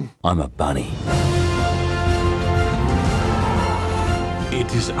 I'm a bunny.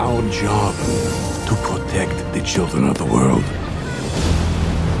 It is our job to protect the children of the world.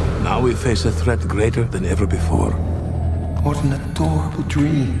 Now we face a threat greater than ever before. What an adorable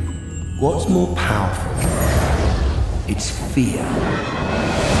dream. What's more powerful? It's fear.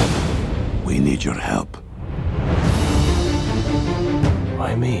 We need your help.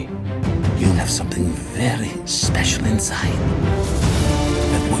 Why me? You have something very special inside.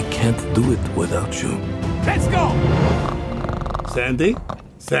 And we can't do it without you. Let's go! Sandy?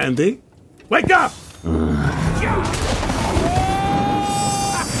 Sandy? Wake up!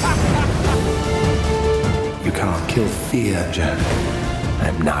 You can't kill fear, Jack.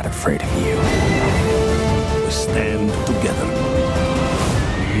 I'm not afraid of you. We stand together.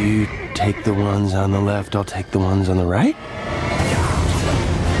 You take the ones on the left, I'll take the ones on the right?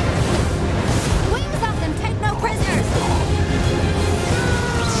 Wings up and take no prisoners!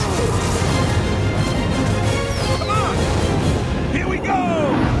 Come on! Here we go!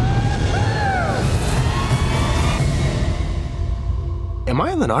 Am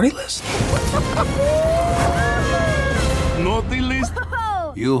I on the naughty list? Naughty list?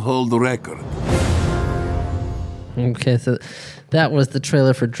 You hold the record. Okay, so that was the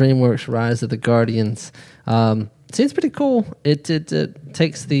trailer for DreamWorks Rise of the Guardians. Seems pretty cool. It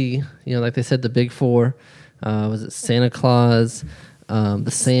takes the, like they said, the Big Four, Was it Santa Claus,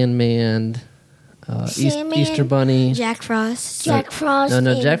 the Sandman, Easter Bunny, Jack Frost. Jack Frost.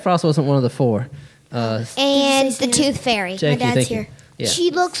 No, Jack Frost wasn't one of the four. And the Tooth Fairy. Jackie, My dad's thank you. here. Yeah.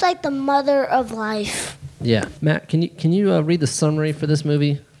 She looks like the mother of life. Yeah, Matt, can you read the summary for this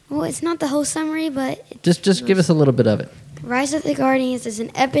movie? Well, it's not the whole summary, but Just give us a little bit of it. Rise of the Guardians is an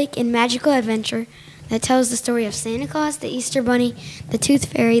epic and magical adventure that tells the story of Santa Claus, the Easter Bunny, the Tooth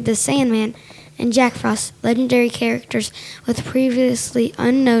Fairy, the Sandman, and Jack Frost, legendary characters with previously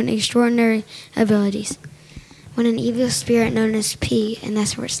unknown extraordinary abilities. When an evil spirit known as P, and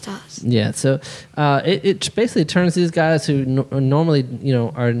that's where it stops. Yeah, so it basically turns these guys who normally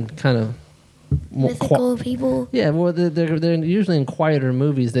are kind of Mythical people. Yeah, well, they're usually in quieter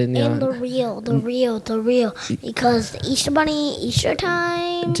movies. And the real. Because the Easter Bunny, Easter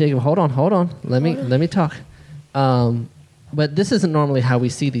time. Jacob, hold on. Let me talk. But this isn't normally how we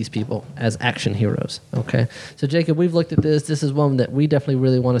see these people as action heroes. Okay, so Jacob, we've looked at this. This is one that we definitely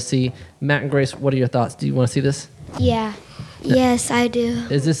really want to see. Matt and Grace, what are your thoughts? Do you want to see this? Yeah. Yes, I do.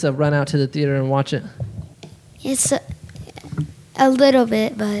 Is this a run out to the theater and watch it? It's a little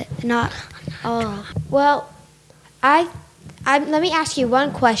bit, but not all. Well, I let me ask you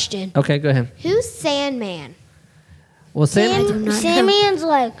one question. Okay, go ahead. Who's Sandman? Well, Sandman's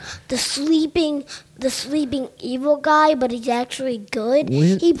like the sleeping evil guy, but he's actually good.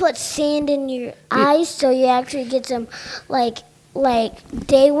 He puts sand in your eyes, so you actually get some like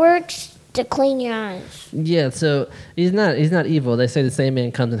day works to clean your eyes. Yeah, so he's not evil. They say the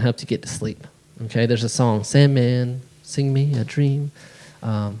Sandman comes and helps you get to sleep. Okay, there's a song, Sandman, sing me a dream.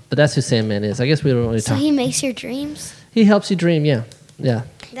 But that's who Sandman is. I guess we don't really talk. So he makes your dreams? He helps you dream, yeah.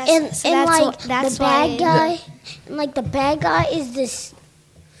 That's the bad guy. And like the bad guy is this.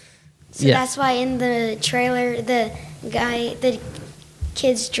 So that's why in the trailer the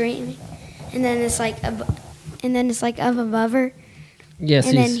kid's dreaming, and then it's like up above her. Yes,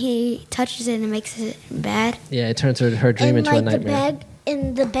 and then he touches it and it makes it bad. Yeah, it turns her dream into a nightmare.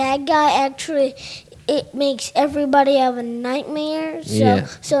 The bad guy actually, it makes everybody have a nightmare.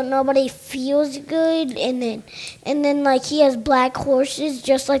 So nobody feels good, and then like he has black horses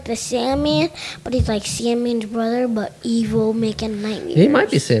just like the Sandman, but he's like Sandman's brother, but evil, making nightmares. He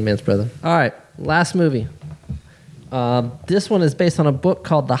might be Sandman's brother. All right, last movie. This one is based on a book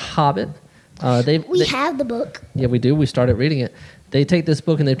called The Hobbit. We have the book. Yeah, we do. We started reading it. They take this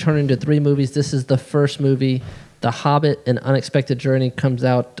book and they've turned it into 3 movies. This is the first movie. The Hobbit, An Unexpected Journey, comes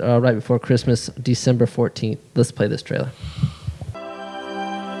out right before Christmas, December 14th. Let's play this trailer.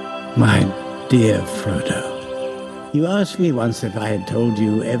 My dear Frodo, you asked me once if I had told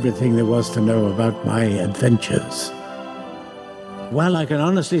you everything there was to know about my adventures. While I can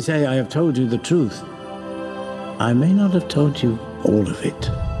honestly say I have told you the truth, I may not have told you all of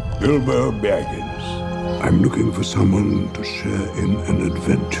it. Bilbo Baggins. I'm looking for someone to share in an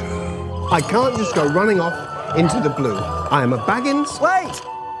adventure. I can't just go running off into the blue. I am a Baggins. Wait!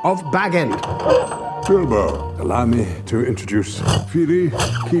 Of Bag End. Bilbo, allow me to introduce Fili,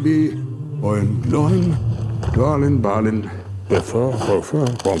 Kili, Oin, Loin, Darlin, Balin, Biffa, Bofa,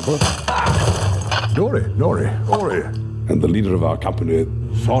 Bomba, Nori, Ori, and the leader of our company,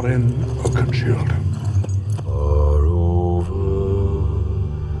 Thorin Oakenshield.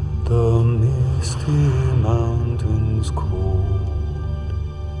 The misty mountains cold,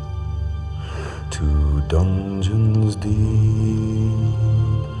 to dungeons deep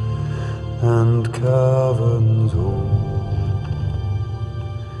and caverns old,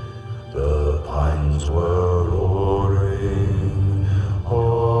 the pines were roaring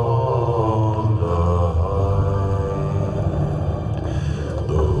on the height,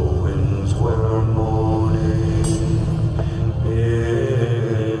 the winds were moaning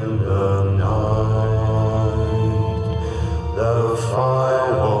in the night, the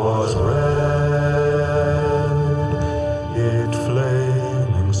fire was red, it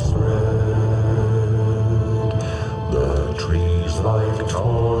flaming spread, the trees like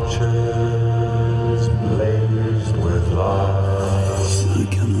torches blazed with light. I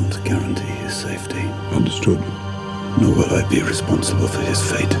cannot guarantee his safety. Understood. Nor will I be responsible for his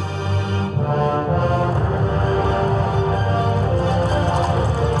fate.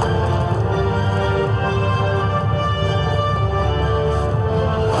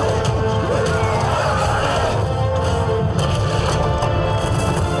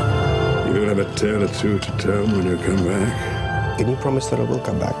 A tale or two to tell when you come back? Can you promise that I will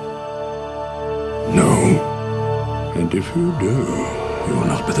come back? No. And if you do, you will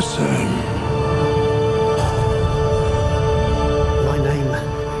not be the same. My name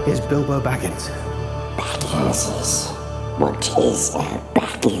is Bilbo Baggins. Bagginses. What is a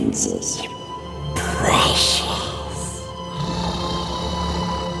Bagginses?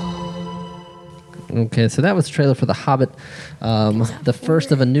 Okay, so that was the trailer for The Hobbit, the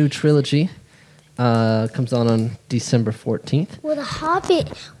first of a new trilogy. Comes on December 14th. Well, the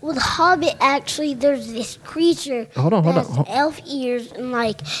Hobbit actually, there's this creature Hold on. that has elf ears and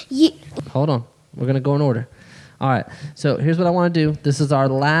Hold on. We're going to go in order. All right. So here's what I want to do. This is our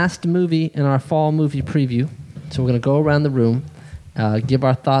last movie in our fall movie preview. So we're going to go around the room, give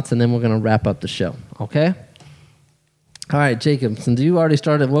our thoughts, and then we're going to wrap up the show. Okay? All right, Jacob, since you already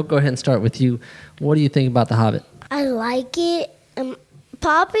started, we'll go ahead and start with you. What do you think about The Hobbit? I like it.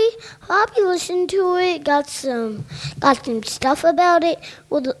 Poppy listened to it, got some stuff about it.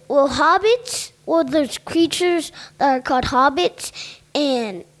 Hobbits, there's creatures that are called hobbits,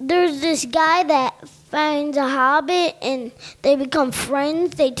 and there's this guy that finds a hobbit, and they become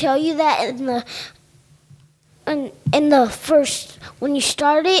friends. They tell you that in the first when you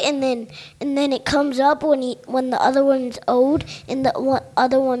start it, and then it comes up when the other one's old and the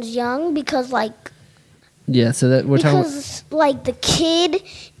other one's young, because yeah, so that we're talking about, the kid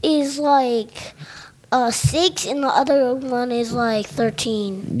is 6 and the other one is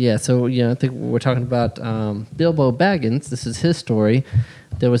 13. Yeah, so I think we're talking about Bilbo Baggins. This is his story.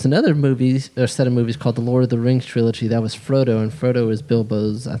 There was another set of movies called the Lord of the Rings trilogy. That was Frodo, and Frodo is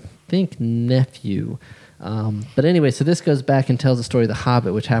Bilbo's, I think, nephew. But anyway, so this goes back and tells the story of The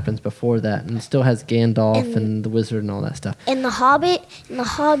Hobbit, which happens before that, and it still has Gandalf and the wizard and all that stuff. And the Hobbit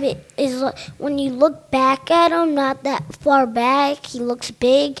is when you look back at him, not that far back, he looks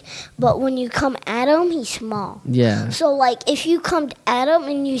big, but when you come at him, he's small. Yeah. So if you come at him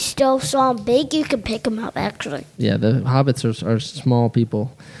and you still saw him big, you can pick him up actually. Yeah, the hobbits are small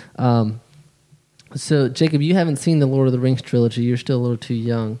people. So Jacob, you haven't seen the Lord of the Rings trilogy. You're still a little too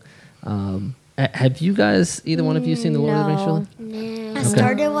young. Have you guys, either one of you, seen the Lord of the Rings trilogy? No. I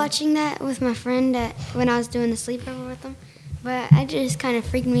started watching that with my friend when I was doing the sleepover with him, but it just kind of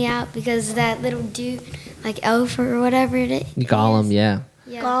freaked me out because that little dude, elf or whatever it is. Gollum, yeah.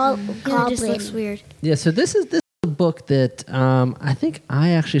 It just looks weird. Yeah, so this is a book that I think I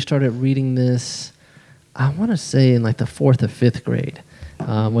actually started reading this, I want to say in the 4th or 5th grade,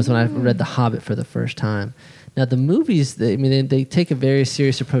 was when I read The Hobbit for the first time. Now, the movies, they take a very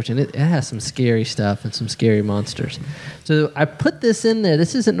serious approach, and it has some scary stuff and some scary monsters. So I put this in there.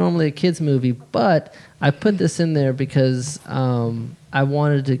 This isn't normally a kid's movie, but I put this in there because I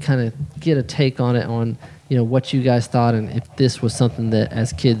wanted to kind of get a take on it, on what you guys thought, and if this was something that,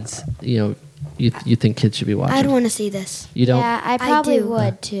 as kids, you think kids should be watching. I'd want to see this. You don't? Yeah, I probably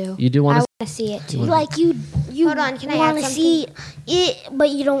would too. You do want to? I want to see it too. You Hold on, can I want add to something? see it, but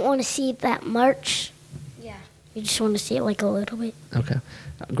you don't want to see it that much. You just want to see it a little bit. Okay,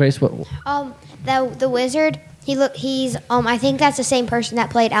 Grace, what? The wizard. He's I think that's the same person that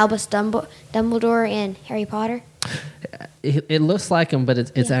played Albus Dumbledore in Harry Potter. It looks like him, but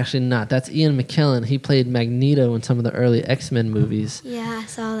it's actually not. That's Ian McKellen. He played Magneto in some of the early X-Men movies. Yeah, I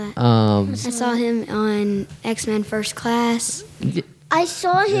saw that. I saw him on X-Men First Class. I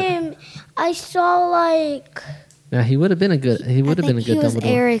saw him. Yeah, he would have been a good. He would have been a good Dumbledore. He was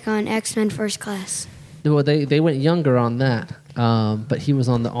Eric on X-Men First Class. Well, they went younger on that, but he was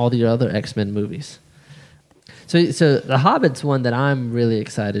on all the other X-Men movies. So The Hobbit's one that I'm really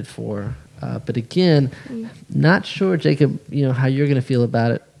excited for. But again, not sure, Jacob, how you're going to feel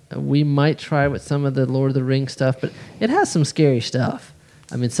about it. We might try with some of the Lord of the Rings stuff, but it has some scary stuff.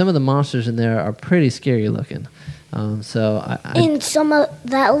 Some of the monsters in there are pretty scary looking. And some of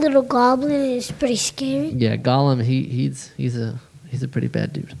that little goblin is pretty scary. Yeah, Gollum, he's a pretty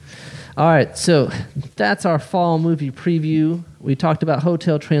bad dude. All right, so that's our fall movie preview. We talked about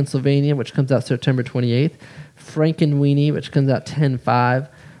Hotel Transylvania, which comes out September 28th. Frankenweenie, which comes out 10/5.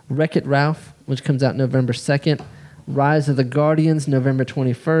 Wreck-It Ralph, which comes out November 2nd. Rise of the Guardians, November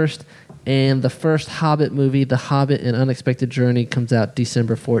 21st. And the first Hobbit movie, The Hobbit: An Unexpected Journey, comes out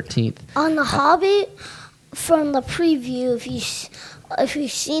December 14th. On The Hobbit, from the preview, if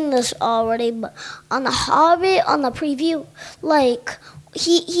you've seen this already, but on The Hobbit, on the preview,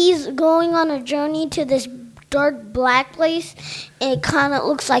 he's going on a journey to this dark black place, and it kind of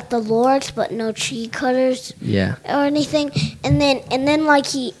looks like the Lords, but no tree cutters, or anything. And then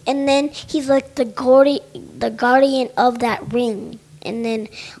he's like the guardian of that ring. And then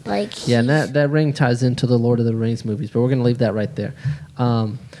and that ring ties into the Lord of the Rings movies, but we're going to leave that right there.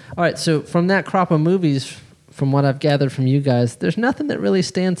 All right, so from that crop of movies, from what I've gathered from you guys, there's nothing that really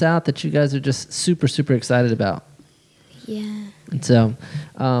stands out that you guys are just super, super excited about. Yeah. And so,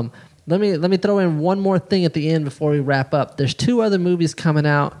 let me throw in one more thing at the end before we wrap up. There's 2 other movies coming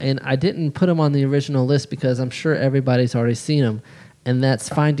out, and I didn't put them on the original list because I'm sure everybody's already seen them. and that's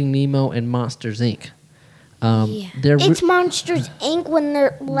Finding Nemo and Monsters, Inc. It's Monsters, Inc. when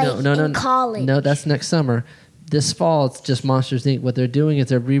they're in college. No, that's next summer. This fall, it's just Monsters, Inc. What they're doing is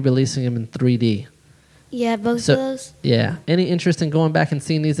they're re-releasing them in 3D. Yeah, both of those. Yeah. Any interest in going back and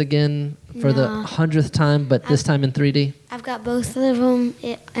seeing these again for the 100th time, but this time in 3D? I've got both of them.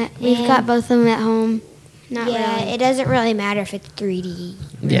 We've got both of them at home. Not really. It doesn't really matter if it's 3D.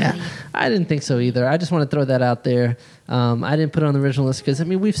 Really. Yeah, I didn't think so either. I just want to throw that out there. I didn't put it on the original list because,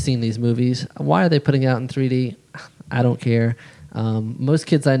 we've seen these movies. Why are they putting it out in 3D? I don't care. Most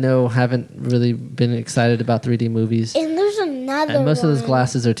kids I know haven't really been excited about 3D movies. And there's another and most one. of those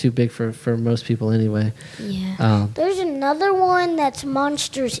glasses are too big for most people anyway. Yeah. There's another one that's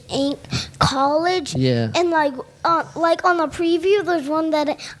Monsters, Inc. College. Yeah. And like on the preview, there's one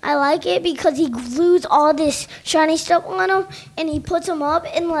that I like it because he glues all this shiny stuff on them and he puts them up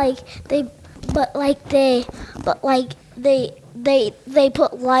and they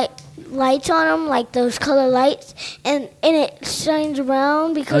put lights on them, like those color lights, and it shines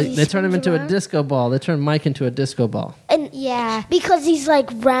around because they turn him into a disco ball. They turn Mike into a disco ball. And because he's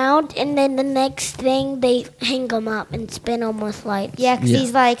round, and then the next thing they hang him up and spin him with lights. Yeah, because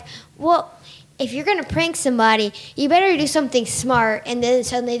he's like, well, if you're gonna prank somebody, you better do something smart. And then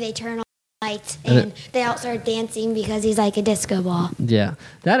suddenly they turn on lights and they all start dancing because he's like a disco ball. Yeah,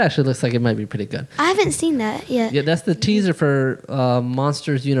 that actually looks like it might be pretty good. I haven't seen that yet. Yeah, that's the teaser for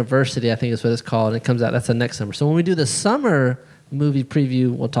Monsters University, I think is what it's called. It comes out, that's the next summer. So when we do the summer movie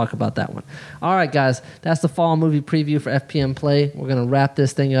preview, we'll talk about that one. All right, guys, that's the fall movie preview for FPM Play. We're going to wrap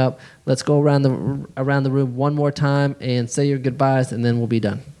this thing up. Let's go around the room one more time and say your goodbyes, and then we'll be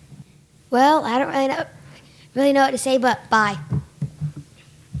done. Well, I don't really know what to say, but bye.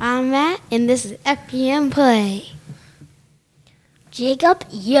 I'm Matt, and this is FPM Play. Jacob,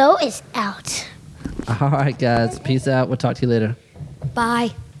 yo is out. All right, guys. Peace out. We'll talk to you later. Bye.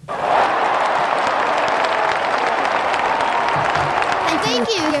 And thank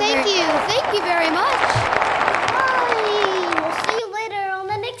you very much. Bye. We'll see you later on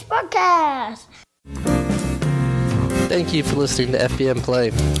the next podcast. Thank you for listening to FPM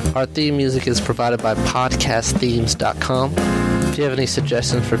Play. Our theme music is provided by podcastthemes.com. If you have any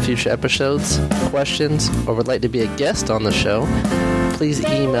suggestions for future episodes, questions, or would like to be a guest on the show, please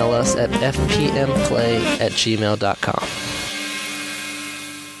email us at fpmplay@gmail.com.